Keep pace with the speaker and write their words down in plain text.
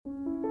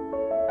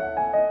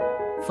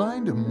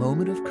Find a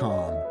moment of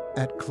calm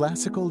at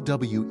Classical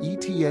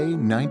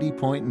WETA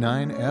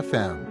 90.9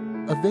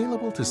 FM.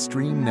 Available to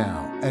stream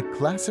now at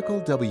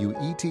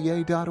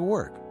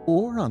classicalweta.org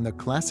or on the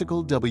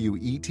Classical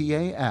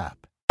WETA app.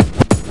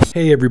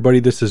 Hey everybody,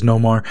 this is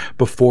Nomar.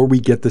 Before we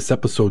get this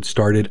episode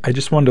started, I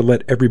just wanted to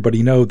let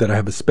everybody know that I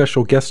have a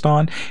special guest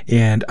on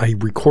and I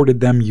recorded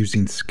them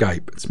using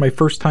Skype. It's my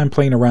first time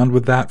playing around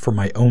with that for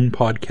my own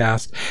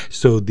podcast,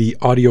 so the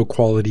audio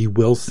quality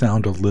will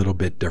sound a little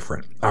bit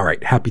different. All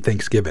right, happy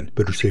Thanksgiving.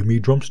 Better save me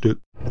a drumstick.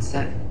 What's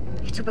that?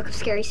 It's a book of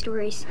scary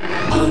stories.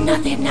 Oh,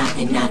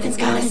 nothing's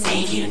gonna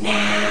save you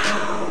now.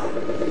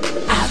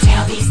 I'll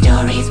tell these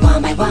stories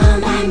one by one.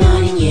 By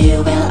morning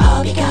you will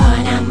all be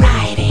gone. I'm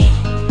writing.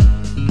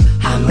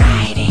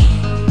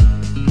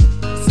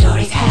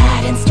 Stories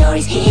heard and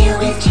stories healed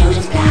with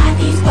children's blood.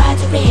 These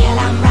words are real,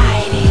 I'm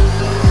writing.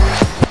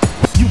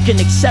 You can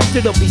accept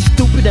it or be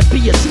stupid and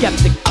be a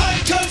skeptic.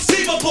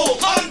 Inconceivable,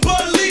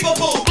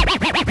 unbelievable.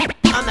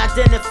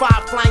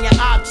 Unidentified flying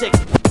objects.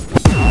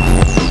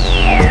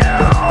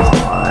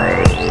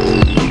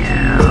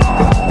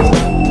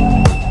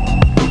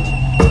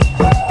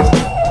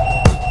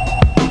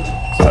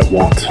 I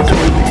want to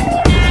believe.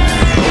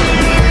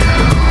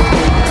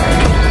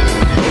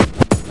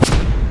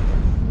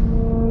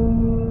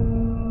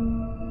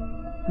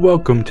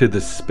 Welcome to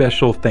the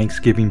special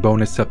Thanksgiving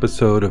bonus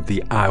episode of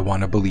the I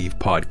Want to Believe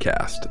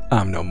podcast.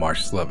 I'm Nomar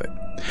Slevik.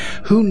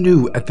 Who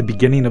knew at the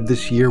beginning of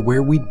this year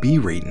where we'd be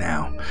right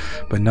now?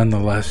 But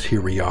nonetheless,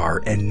 here we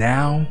are, and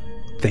now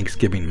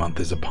Thanksgiving month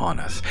is upon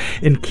us.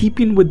 In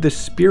keeping with the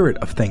spirit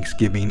of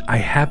Thanksgiving, I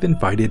have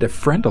invited a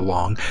friend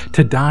along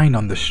to dine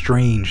on the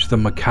strange, the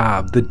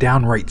macabre, the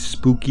downright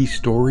spooky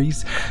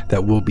stories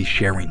that we'll be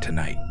sharing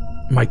tonight.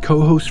 My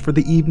co-host for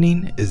the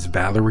evening is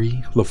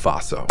Valerie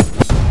Lofaso.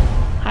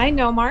 Hi,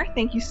 Nomar.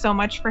 Thank you so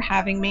much for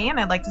having me. And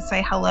I'd like to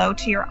say hello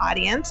to your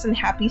audience and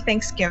happy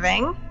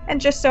Thanksgiving. And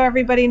just so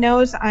everybody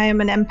knows, I am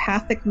an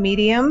empathic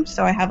medium,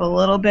 so I have a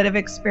little bit of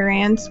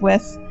experience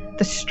with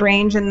the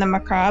strange and the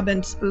macabre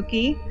and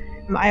spooky.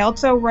 I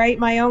also write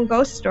my own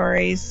ghost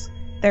stories.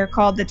 They're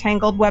called the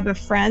Tangled Web of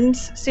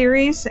Friends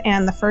series,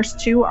 and the first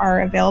two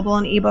are available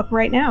in ebook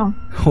right now.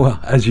 Well,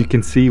 as you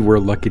can see, we're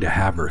lucky to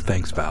have her.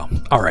 Thanks, Val.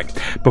 All right,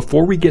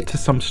 before we get to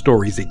some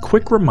stories, a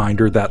quick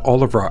reminder that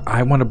all of our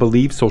I Want to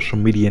Believe social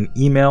media and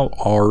email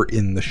are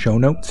in the show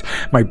notes.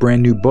 My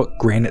brand new book,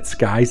 Granite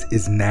Skies,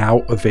 is now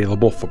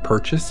available for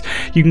purchase.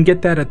 You can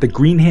get that at the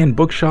Green Hand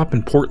Bookshop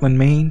in Portland,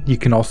 Maine. You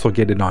can also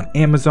get it on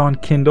Amazon,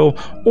 Kindle,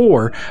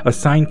 or a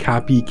signed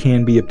copy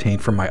can be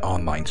obtained from my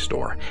online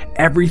store.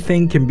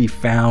 Everything can be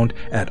found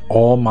at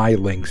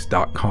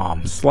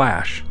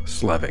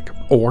allmylinks.com/Slevik,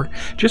 or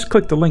just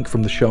click the link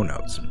from the show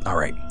notes. All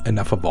right,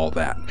 enough of all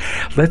that.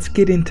 Let's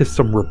get into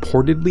some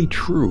reportedly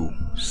true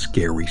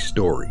scary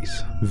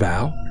stories.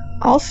 Val?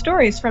 All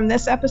stories from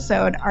this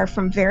episode are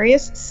from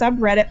various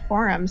subreddit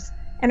forums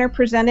and are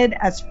presented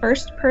as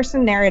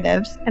first-person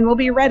narratives and will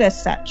be read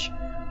as such.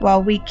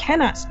 While we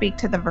cannot speak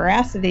to the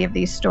veracity of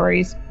these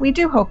stories, we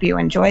do hope you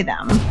enjoy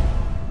them.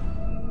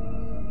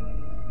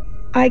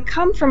 I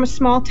come from a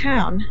small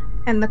town,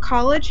 and the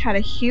college had a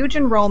huge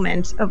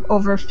enrollment of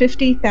over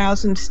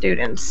 50,000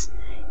 students.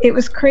 It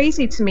was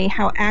crazy to me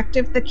how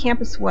active the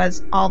campus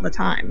was all the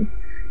time.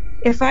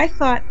 If I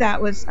thought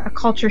that was a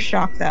culture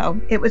shock,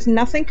 though, it was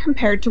nothing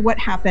compared to what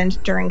happened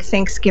during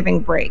Thanksgiving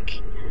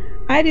break.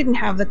 I didn't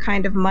have the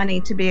kind of money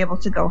to be able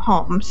to go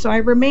home, so I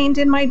remained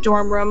in my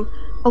dorm room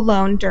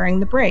alone during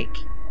the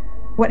break.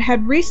 What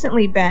had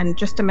recently been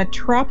just a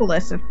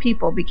metropolis of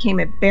people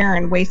became a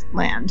barren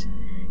wasteland.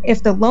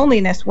 If the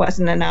loneliness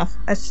wasn't enough,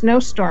 a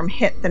snowstorm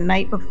hit the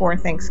night before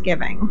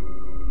Thanksgiving.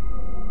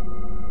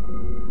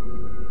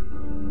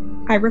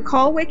 I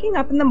recall waking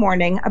up in the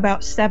morning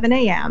about 7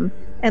 a.m.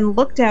 and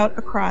looked out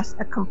across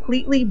a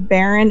completely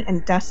barren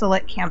and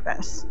desolate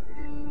campus.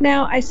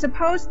 Now, I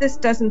suppose this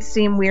doesn't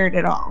seem weird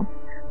at all,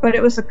 but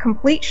it was a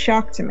complete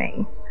shock to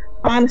me.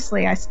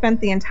 Honestly, I spent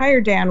the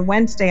entire day on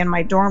Wednesday in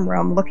my dorm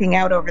room looking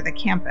out over the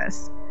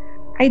campus.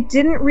 I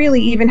didn't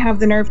really even have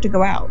the nerve to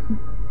go out.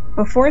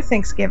 Before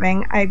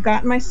Thanksgiving, I had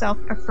gotten myself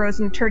a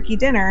frozen turkey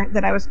dinner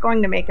that I was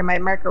going to make in my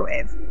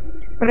microwave.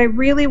 But I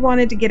really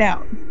wanted to get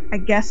out. I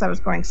guess I was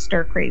going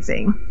stir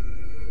crazy.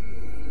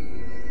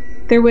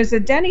 There was a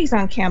Denny's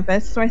on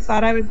campus, so I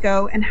thought I would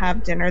go and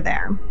have dinner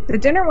there. The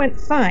dinner went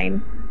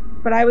fine,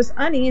 but I was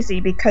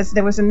uneasy because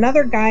there was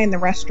another guy in the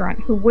restaurant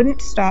who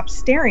wouldn't stop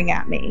staring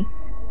at me.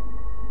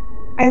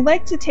 I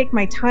like to take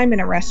my time in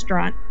a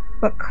restaurant,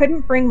 but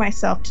couldn't bring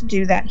myself to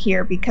do that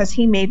here because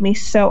he made me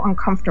so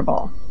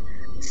uncomfortable.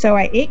 So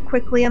I ate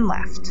quickly and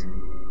left.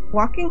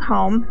 Walking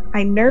home,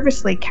 I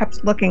nervously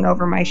kept looking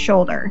over my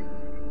shoulder.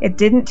 It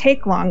didn't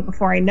take long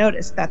before I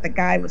noticed that the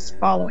guy was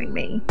following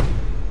me.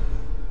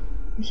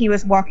 He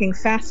was walking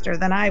faster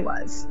than I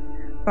was.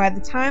 By the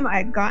time I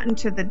had gotten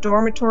to the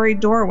dormitory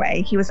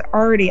doorway, he was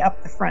already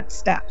up the front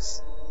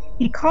steps.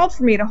 He called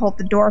for me to hold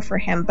the door for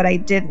him, but I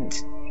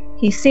didn't.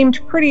 He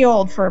seemed pretty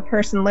old for a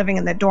person living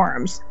in the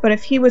dorms, but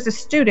if he was a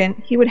student,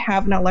 he would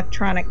have an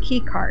electronic key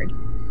card.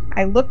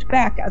 I looked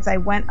back as I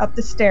went up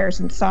the stairs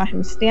and saw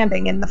him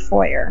standing in the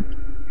foyer.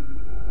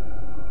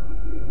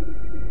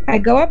 I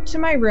go up to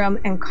my room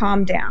and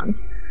calm down.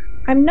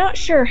 I'm not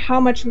sure how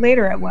much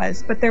later it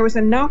was, but there was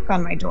a knock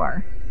on my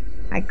door.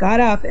 I got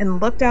up and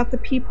looked out the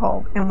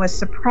peephole and was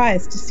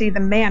surprised to see the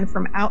man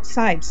from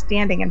outside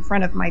standing in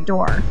front of my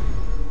door.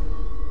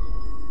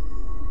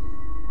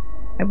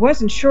 I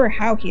wasn't sure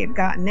how he had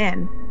gotten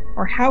in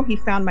or how he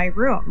found my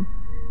room.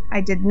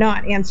 I did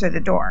not answer the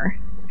door.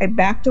 I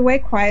backed away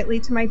quietly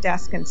to my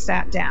desk and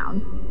sat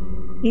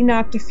down. He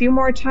knocked a few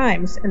more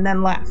times and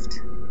then left.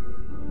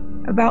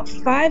 About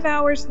 5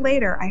 hours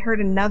later, I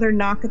heard another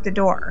knock at the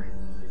door.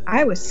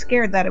 I was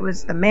scared that it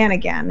was the man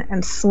again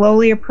and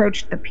slowly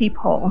approached the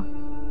peephole.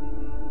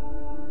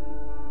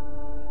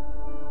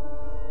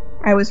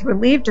 I was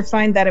relieved to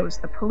find that it was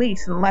the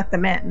police and let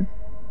them in.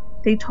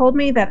 They told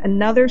me that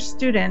another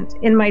student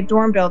in my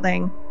dorm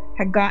building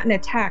had gotten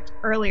attacked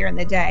earlier in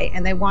the day,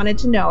 and they wanted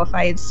to know if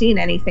I had seen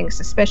anything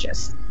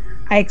suspicious.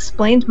 I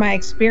explained my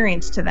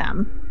experience to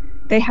them.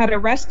 They had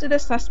arrested a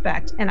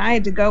suspect, and I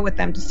had to go with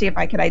them to see if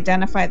I could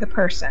identify the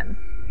person.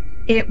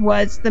 It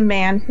was the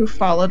man who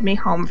followed me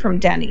home from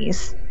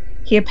Denny's.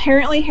 He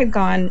apparently had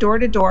gone door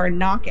to door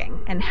knocking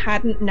and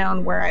hadn't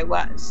known where I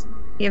was.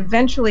 He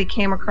eventually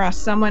came across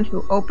someone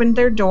who opened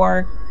their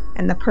door,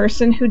 and the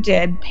person who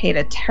did paid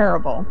a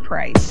terrible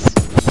price.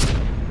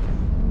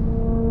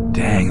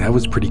 Dang, that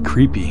was pretty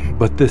creepy,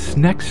 but this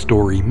next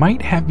story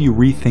might have you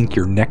rethink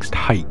your next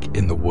hike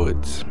in the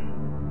woods.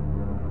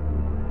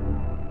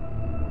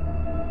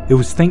 It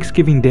was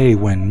Thanksgiving Day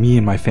when me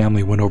and my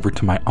family went over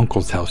to my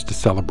uncle's house to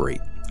celebrate.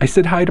 I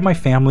said hi to my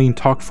family and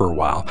talked for a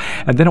while,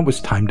 and then it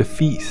was time to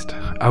feast.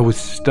 I was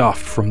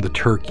stuffed from the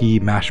turkey,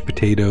 mashed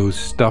potatoes,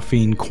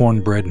 stuffing,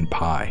 cornbread, and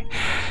pie.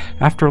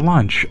 After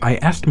lunch, I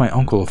asked my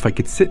uncle if I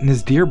could sit in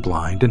his deer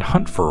blind and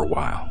hunt for a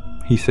while.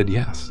 He said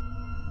yes.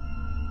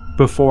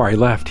 Before I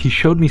left, he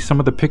showed me some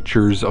of the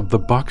pictures of the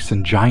bucks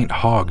and giant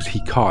hogs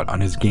he caught on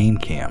his game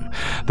cam.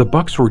 The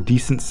bucks were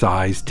decent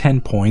size,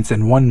 10 points,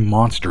 and one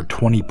monster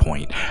 20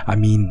 point. I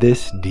mean,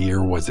 this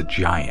deer was a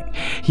giant.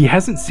 He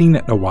hasn't seen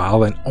it in a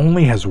while and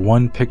only has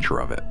one picture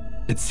of it.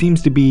 It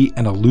seems to be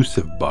an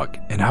elusive buck,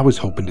 and I was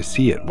hoping to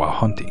see it while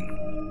hunting.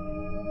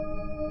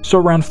 So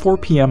around 4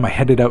 p.m. I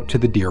headed out to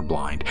the deer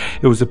blind.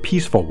 It was a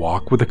peaceful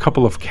walk with a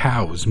couple of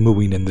cows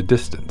mooing in the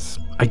distance.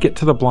 I get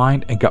to the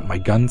blind and got my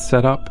gun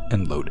set up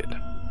and loaded.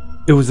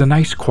 It was a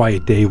nice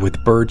quiet day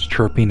with birds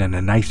chirping and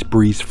a nice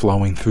breeze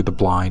flowing through the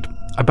blind.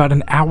 About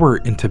an hour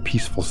into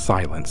peaceful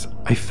silence,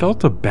 I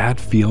felt a bad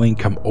feeling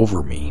come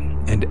over me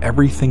and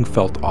everything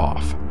felt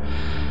off.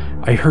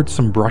 I heard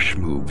some brush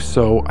move,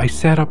 so I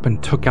sat up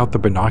and took out the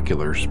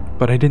binoculars,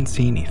 but I didn't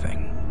see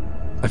anything.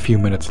 A few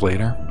minutes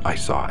later, I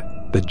saw it.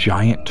 The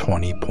giant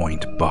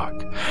 20-point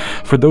buck.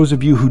 For those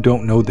of you who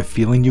don't know the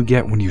feeling you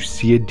get when you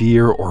see a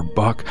deer or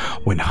buck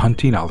when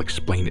hunting, I'll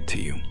explain it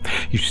to you.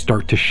 You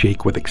start to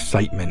shake with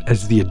excitement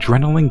as the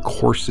adrenaline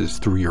courses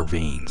through your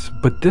veins.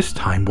 But this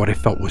time what I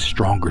felt was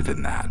stronger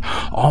than that,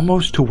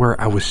 almost to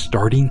where I was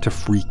starting to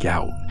freak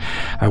out.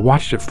 I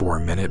watched it for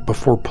a minute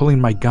before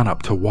pulling my gun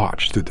up to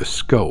watch through the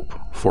scope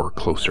for a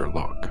closer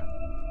look.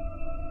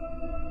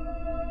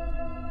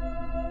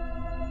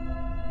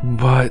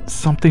 But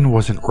something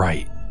wasn't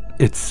right.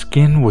 Its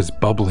skin was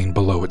bubbling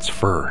below its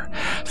fur.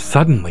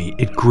 Suddenly,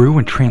 it grew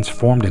and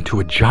transformed into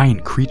a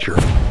giant creature.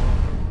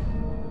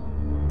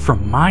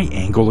 From my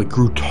angle, it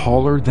grew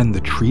taller than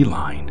the tree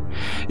line.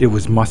 It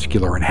was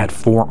muscular and had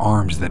 4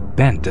 arms that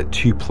bent at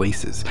 2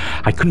 places.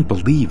 I couldn't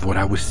believe what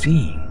I was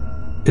seeing.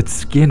 Its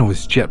skin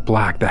was jet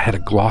black that had a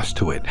gloss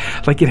to it,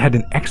 like it had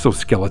an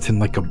exoskeleton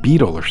like a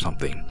beetle or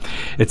something.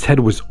 Its head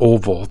was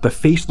oval, the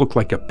face looked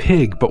like a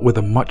pig but with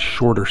a much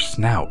shorter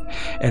snout,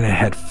 and it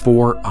had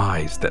 4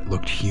 eyes that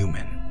looked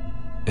human.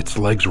 Its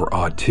legs were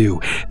odd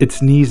too,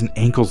 its knees and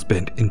ankles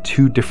bent in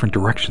 2 different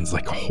directions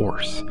like a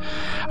horse.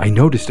 I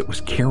noticed it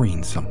was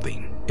carrying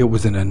something. It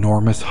was an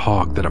enormous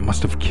hog that it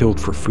must have killed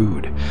for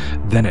food.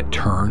 Then it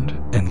turned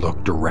and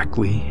looked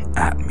directly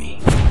at me.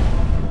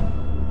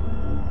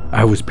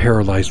 I was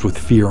paralyzed with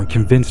fear and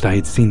convinced I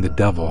had seen the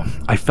devil.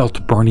 I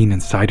felt burning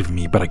inside of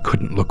me, but I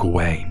couldn't look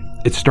away.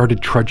 It started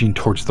trudging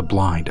towards the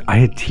blind. I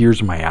had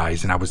tears in my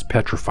eyes and I was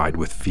petrified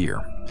with fear.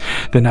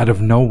 Then out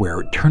of nowhere,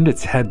 it turned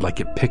its head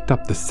like it picked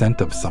up the scent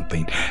of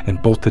something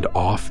and bolted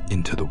off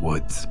into the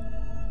woods.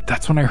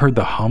 That's when I heard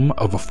the hum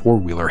of a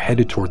 4-wheeler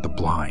headed toward the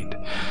blind.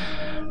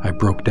 I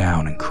broke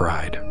down and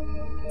cried.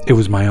 It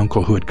was my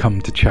uncle who had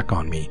come to check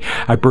on me.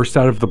 I burst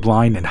out of the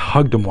blind and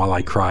hugged him while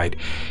I cried.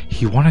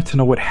 He wanted to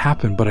know what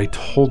happened, but I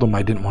told him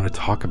I didn't want to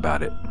talk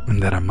about it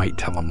and that I might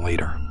tell him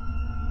later.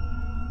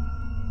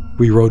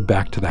 We rode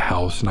back to the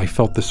house and I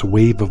felt this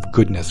wave of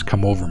goodness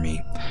come over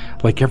me,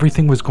 like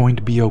everything was going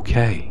to be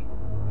okay.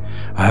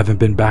 I haven't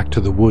been back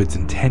to the woods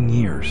in 10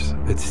 years.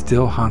 It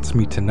still haunts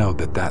me to know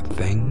that that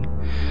thing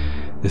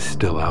is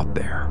still out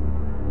there.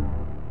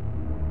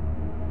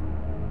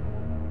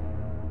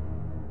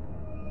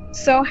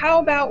 So how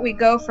about we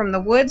go from the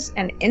woods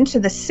and into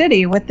the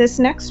city with this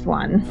next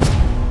one?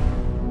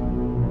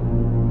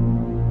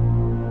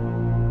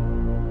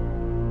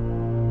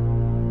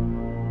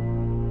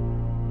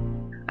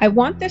 I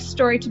want this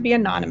story to be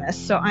anonymous,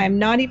 so I am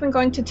not even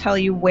going to tell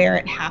you where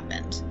it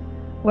happened.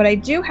 What I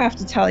do have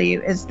to tell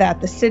you is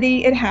that the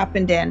city it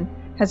happened in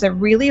has a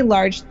really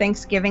large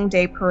Thanksgiving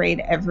Day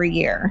parade every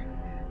year.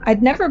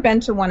 I'd never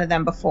been to one of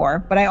them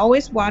before, but I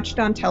always watched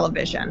on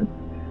television.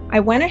 I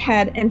went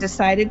ahead and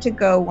decided to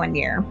go one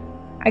year.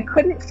 I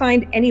couldn't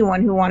find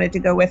anyone who wanted to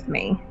go with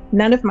me.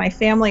 None of my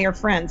family or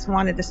friends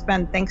wanted to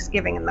spend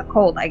Thanksgiving in the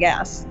cold, I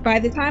guess. By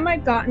the time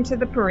I'd gotten to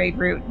the parade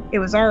route, it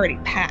was already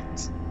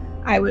packed.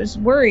 I was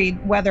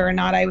worried whether or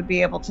not I would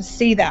be able to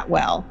see that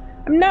well.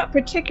 I'm not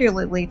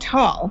particularly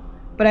tall,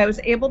 but I was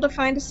able to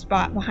find a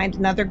spot behind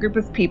another group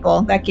of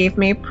people that gave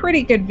me a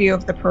pretty good view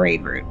of the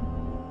parade route.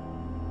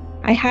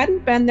 I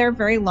hadn't been there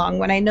very long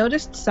when I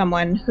noticed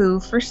someone who,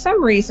 for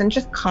some reason,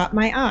 just caught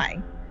my eye.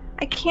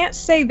 I can't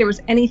say there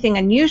was anything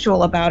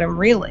unusual about him,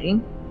 really.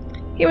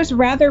 He was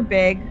rather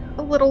big,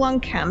 a little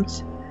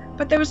unkempt,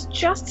 but there was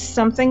just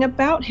something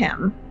about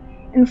him.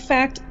 In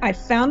fact, I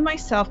found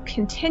myself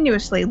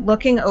continuously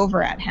looking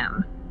over at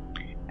him.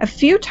 A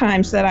few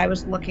times that I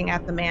was looking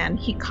at the man,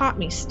 he caught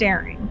me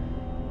staring.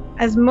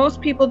 As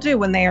most people do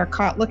when they are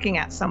caught looking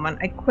at someone,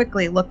 I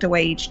quickly looked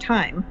away each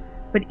time.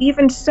 But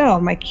even so,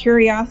 my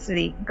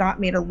curiosity got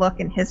me to look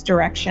in his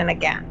direction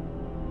again.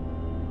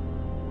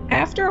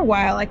 After a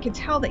while, I could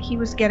tell that he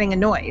was getting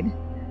annoyed.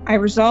 I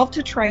resolved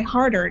to try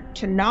harder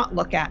to not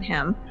look at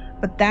him,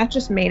 but that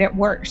just made it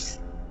worse.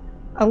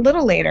 A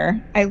little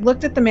later, I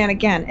looked at the man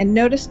again and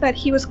noticed that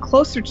he was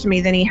closer to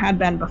me than he had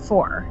been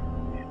before.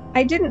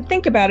 I didn't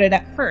think about it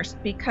at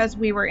first because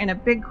we were in a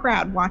big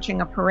crowd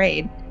watching a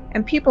parade,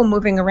 and people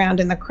moving around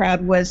in the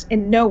crowd was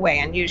in no way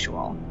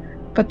unusual.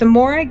 But the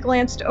more I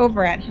glanced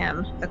over at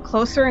him, the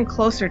closer and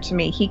closer to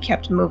me he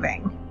kept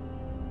moving.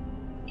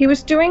 He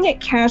was doing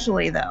it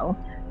casually, though,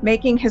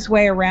 making his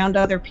way around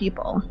other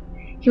people.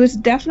 He was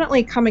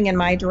definitely coming in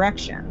my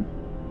direction.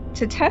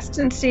 To test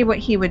and see what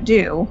he would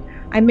do,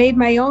 I made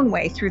my own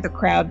way through the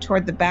crowd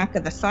toward the back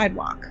of the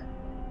sidewalk.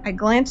 I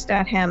glanced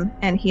at him,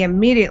 and he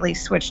immediately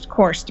switched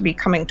course to be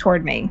coming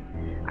toward me.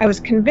 I was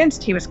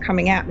convinced he was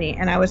coming at me,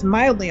 and I was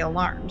mildly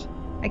alarmed.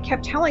 I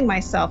kept telling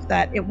myself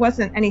that it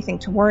wasn't anything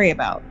to worry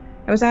about.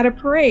 I was at a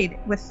parade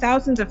with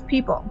thousands of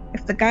people.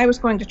 If the guy was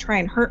going to try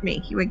and hurt me,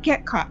 he would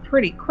get caught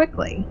pretty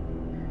quickly.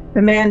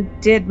 The man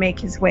did make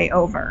his way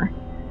over.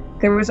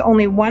 There was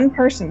only one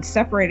person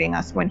separating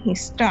us when he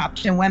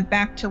stopped and went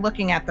back to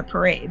looking at the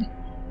parade.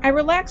 I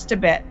relaxed a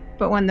bit,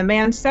 but when the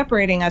man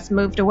separating us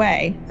moved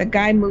away, the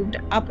guy moved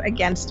up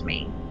against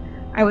me.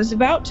 I was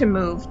about to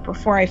move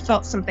before I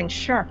felt something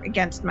sharp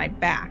against my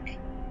back.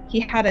 He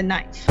had a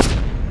knife.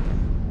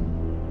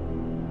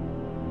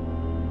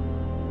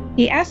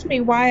 He asked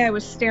me why I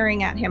was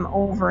staring at him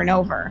over and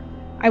over.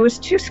 I was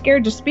too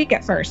scared to speak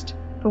at first,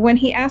 but when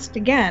he asked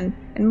again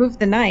and moved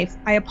the knife,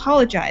 I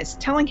apologized,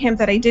 telling him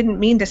that I didn't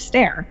mean to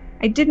stare.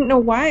 I didn't know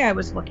why I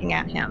was looking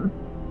at him.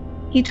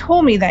 He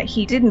told me that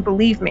he didn't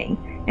believe me,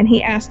 and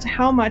he asked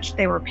how much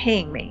they were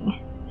paying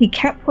me. He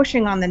kept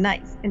pushing on the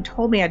knife and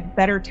told me I'd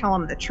better tell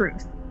him the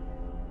truth.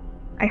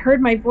 I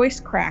heard my voice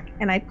crack,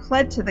 and I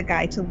pled to the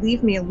guy to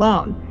leave me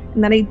alone,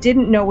 and that I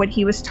didn't know what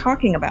he was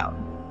talking about.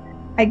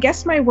 I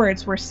guess my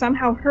words were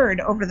somehow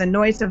heard over the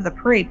noise of the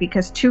parade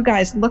because two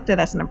guys looked at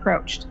us and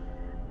approached.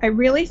 I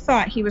really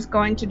thought he was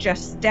going to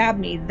just stab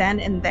me then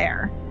and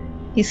there.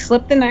 He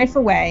slipped the knife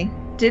away,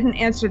 didn't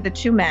answer the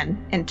two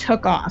men, and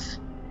took off.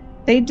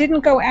 They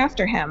didn't go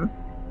after him.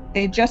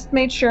 They just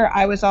made sure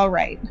I was all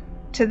right.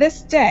 To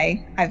this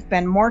day, I've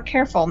been more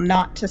careful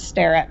not to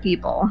stare at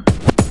people.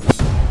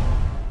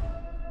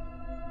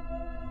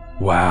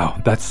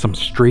 Wow, that's some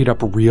straight up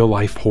real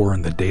life horror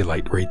in the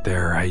daylight right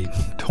there. I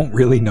don't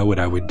really know what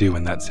I would do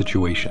in that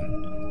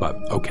situation. But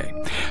okay,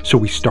 so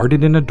we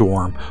started in a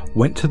dorm,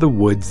 went to the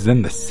woods,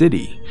 then the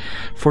city.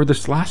 For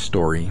this last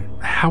story,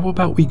 how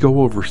about we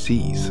go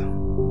overseas?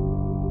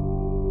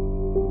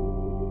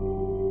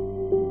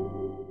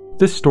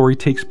 This story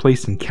takes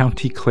place in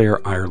County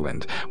Clare,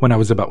 Ireland, when I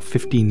was about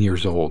 15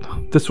 years old.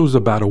 This was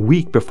about a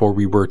week before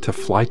we were to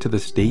fly to the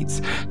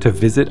States to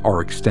visit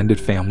our extended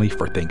family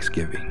for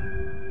Thanksgiving.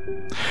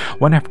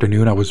 One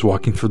afternoon, I was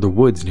walking through the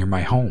woods near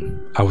my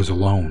home. I was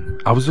alone.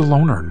 I was a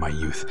loner in my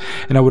youth,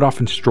 and I would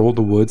often stroll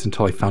the woods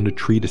until I found a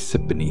tree to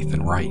sit beneath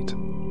and write.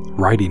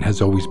 Writing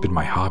has always been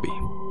my hobby.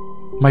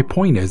 My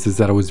point is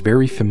that I was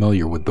very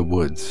familiar with the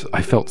woods.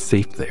 I felt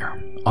safe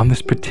there. On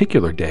this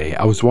particular day,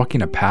 I was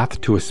walking a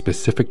path to a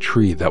specific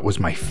tree that was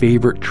my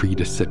favorite tree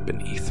to sit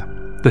beneath.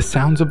 The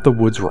sounds of the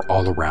woods were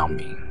all around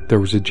me.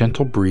 There was a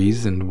gentle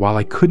breeze, and while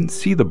I couldn't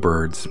see the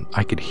birds,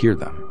 I could hear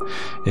them,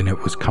 and it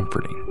was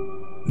comforting.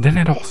 Then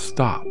it all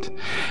stopped.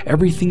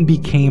 Everything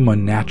became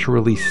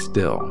unnaturally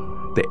still.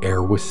 The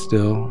air was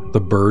still. The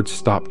birds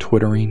stopped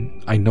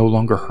twittering. I no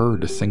longer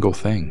heard a single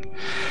thing.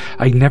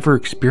 I'd never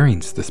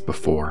experienced this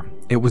before.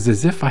 It was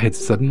as if I had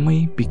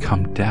suddenly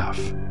become deaf.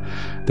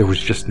 There was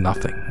just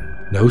nothing.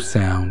 No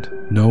sound,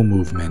 no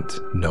movement,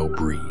 no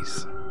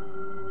breeze.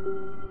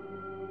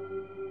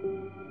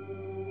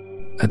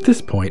 At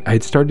this point, I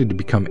had started to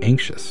become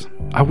anxious.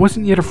 I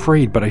wasn't yet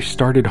afraid, but I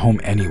started home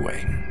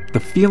anyway. The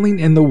feeling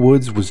in the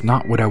woods was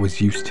not what I was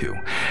used to.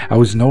 I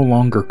was no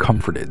longer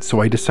comforted, so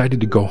I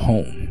decided to go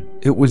home.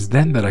 It was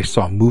then that I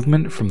saw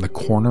movement from the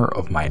corner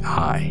of my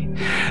eye.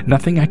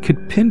 Nothing I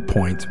could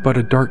pinpoint, but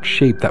a dark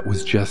shape that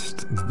was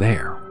just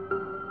there.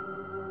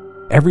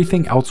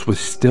 Everything else was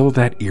still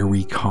that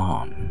eerie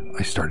calm.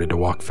 I started to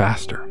walk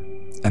faster,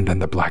 and then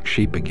the black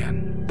shape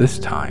again, this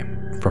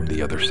time from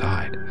the other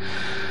side.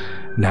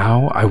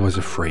 Now I was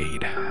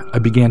afraid. I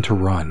began to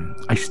run.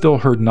 I still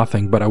heard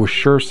nothing, but I was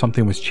sure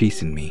something was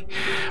chasing me.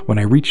 When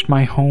I reached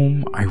my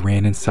home, I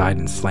ran inside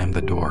and slammed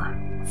the door,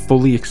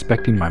 fully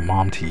expecting my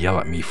mom to yell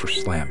at me for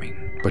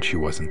slamming, but she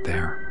wasn't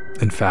there.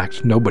 In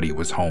fact, nobody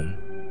was home.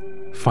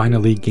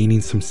 Finally, gaining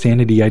some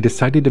sanity, I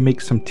decided to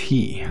make some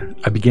tea.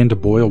 I began to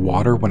boil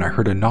water when I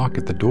heard a knock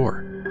at the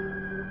door.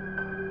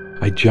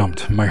 I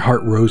jumped. My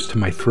heart rose to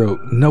my throat.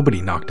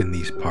 Nobody knocked in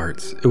these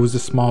parts. It was a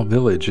small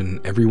village and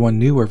everyone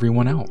knew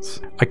everyone else.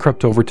 I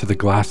crept over to the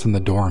glass in the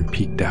door and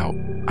peeked out.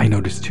 I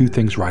noticed two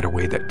things right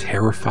away that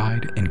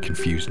terrified and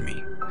confused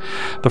me.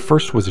 The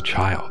first was a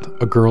child,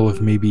 a girl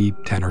of maybe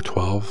 10 or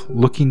 12,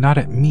 looking not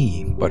at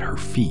me, but her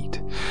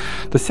feet.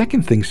 The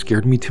second thing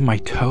scared me to my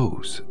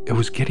toes. It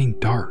was getting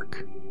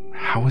dark.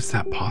 How was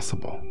that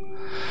possible?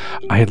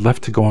 I had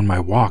left to go on my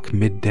walk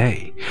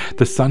midday.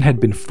 The sun had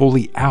been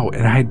fully out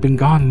and I had been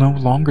gone no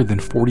longer than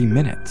 40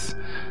 minutes.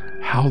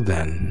 How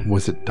then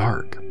was it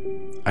dark?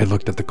 I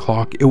looked at the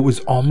clock. It was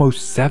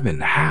almost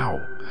 7.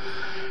 How?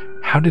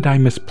 How did I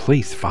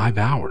misplace 5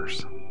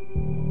 hours?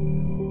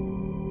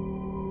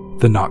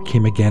 The knock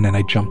came again and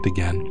I jumped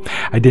again.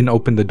 I didn't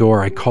open the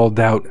door. I called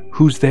out,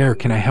 "Who's there?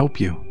 Can I help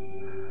you?"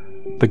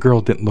 The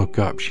girl didn't look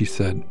up. She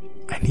said,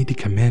 "I need to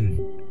come in.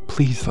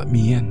 Please let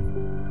me in."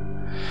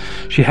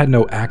 She had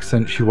no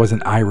accent. She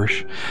wasn't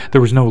Irish.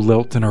 There was no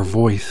lilt in her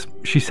voice.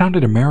 She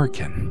sounded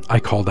American. I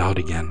called out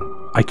again.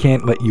 "I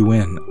can't let you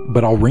in,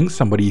 but I'll ring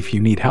somebody if you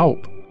need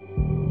help."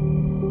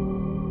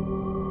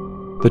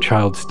 The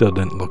child still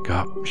didn't look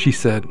up. She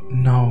said,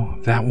 "No,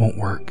 that won't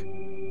work.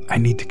 I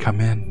need to come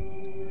in."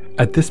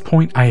 At this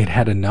point, I had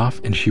had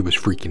enough and she was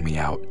freaking me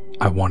out.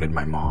 I wanted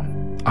my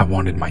mom. I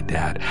wanted my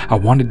dad. I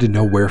wanted to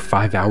know where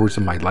 5 hours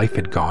of my life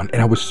had gone,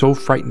 and I was so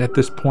frightened at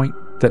this point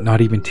that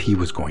not even tea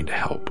was going to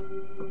help.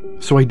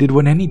 So I did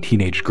what any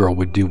teenage girl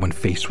would do when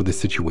faced with a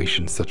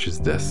situation such as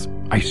this.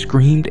 I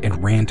screamed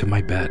and ran to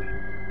my bed.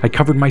 I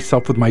covered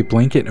myself with my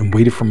blanket and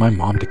waited for my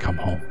mom to come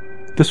home.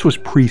 This was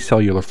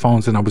pre-cellular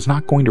phones and I was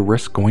not going to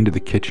risk going to the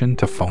kitchen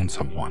to phone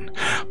someone.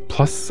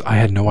 Plus, I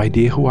had no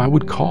idea who I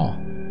would call.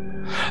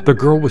 The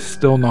girl was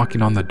still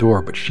knocking on the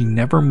door, but she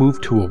never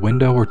moved to a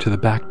window or to the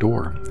back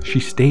door. She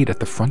stayed at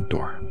the front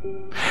door.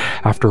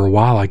 After a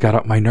while, I got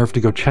up my nerve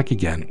to go check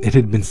again. It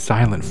had been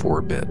silent for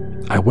a bit.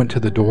 I went to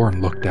the door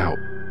and looked out.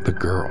 The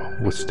girl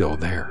was still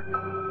there.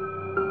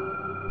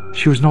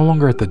 She was no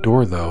longer at the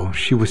door, though.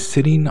 She was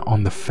sitting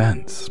on the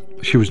fence.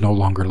 She was no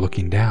longer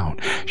looking down.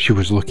 She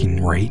was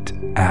looking right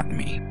at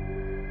me.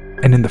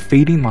 And in the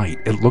fading light,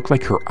 it looked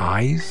like her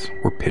eyes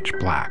were pitch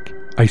black.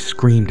 I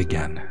screamed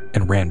again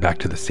and ran back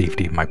to the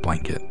safety of my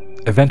blanket.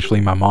 Eventually,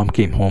 my mom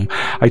came home.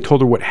 I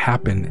told her what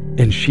happened,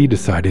 and she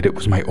decided it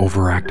was my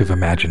overactive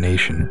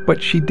imagination.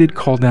 But she did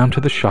call down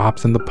to the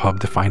shops and the pub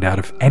to find out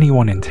if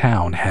anyone in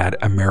town had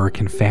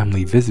American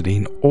family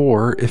visiting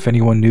or if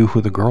anyone knew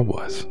who the girl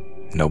was.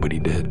 Nobody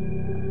did.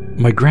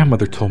 My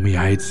grandmother told me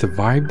I had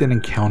survived an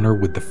encounter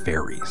with the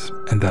fairies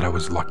and that I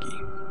was lucky.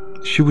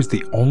 She was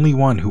the only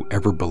one who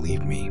ever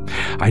believed me.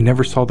 I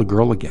never saw the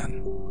girl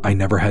again. I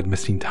never had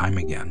missing time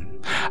again.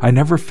 I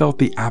never felt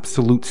the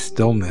absolute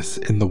stillness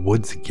in the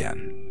woods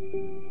again.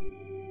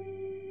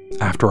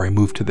 After I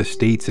moved to the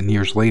States and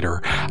years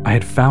later, I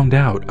had found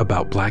out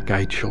about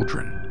black-eyed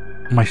children.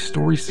 My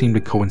stories seemed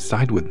to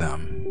coincide with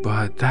them,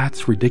 but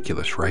that's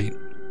ridiculous, right?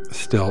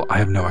 Still, I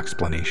have no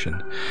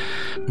explanation.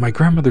 My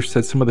grandmother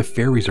said some of the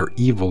fairies are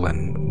evil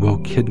and will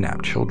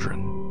kidnap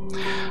children.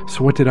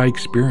 So what did I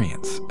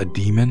experience? A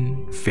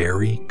demon?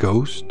 Fairy?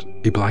 Ghost?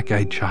 A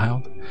black-eyed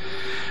child?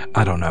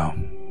 I don't know,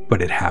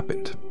 but it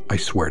happened. I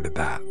swear to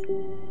that.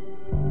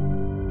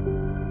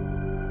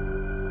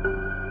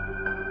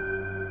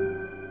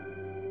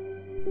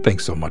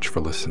 Thanks so much for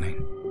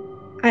listening.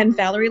 I'm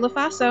Valerie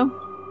LaFaso.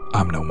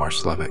 I'm Nomar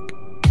Slevik.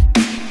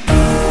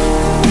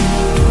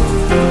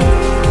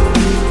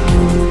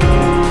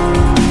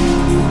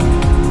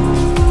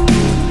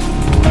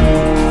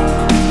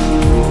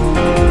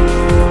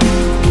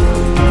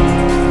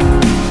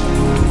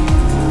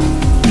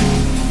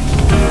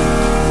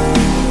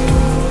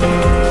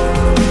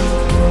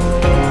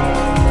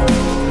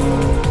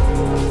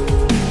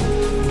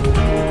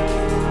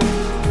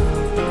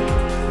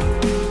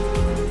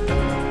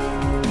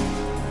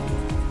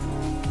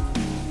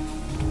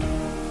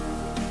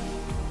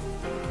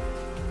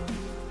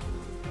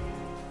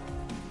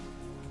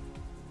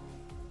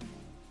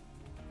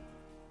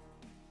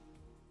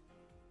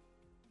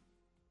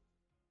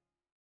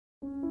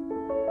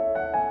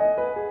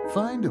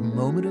 Find a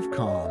moment of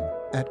calm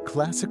at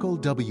Classical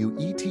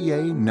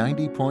WETA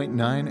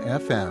 90.9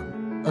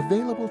 FM.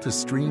 Available to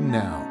stream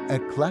now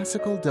at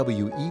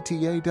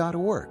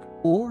classicalweta.org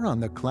or on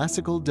the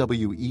Classical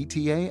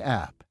WETA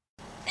app.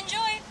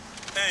 Enjoy!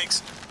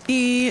 Thanks.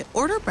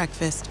 Order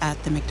breakfast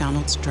at the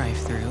McDonald's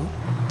drive-thru.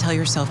 Tell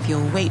yourself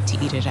you'll wait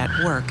to eat it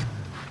at work,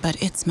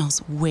 but it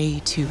smells way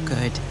too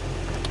good.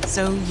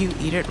 So you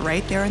eat it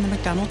right there in the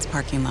McDonald's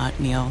parking lot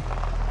meal.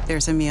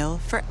 There's a meal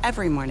for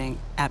every morning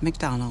at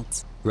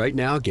McDonald's. Right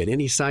now, get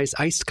any size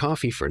iced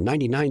coffee for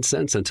 99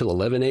 cents until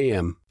 11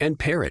 a.m. and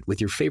pair it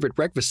with your favorite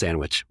breakfast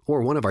sandwich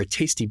or one of our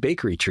tasty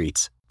bakery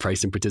treats.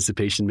 Price and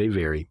participation may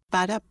vary.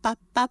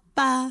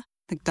 Ba-da-ba-ba-ba.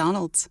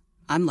 McDonald's.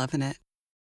 I'm loving it.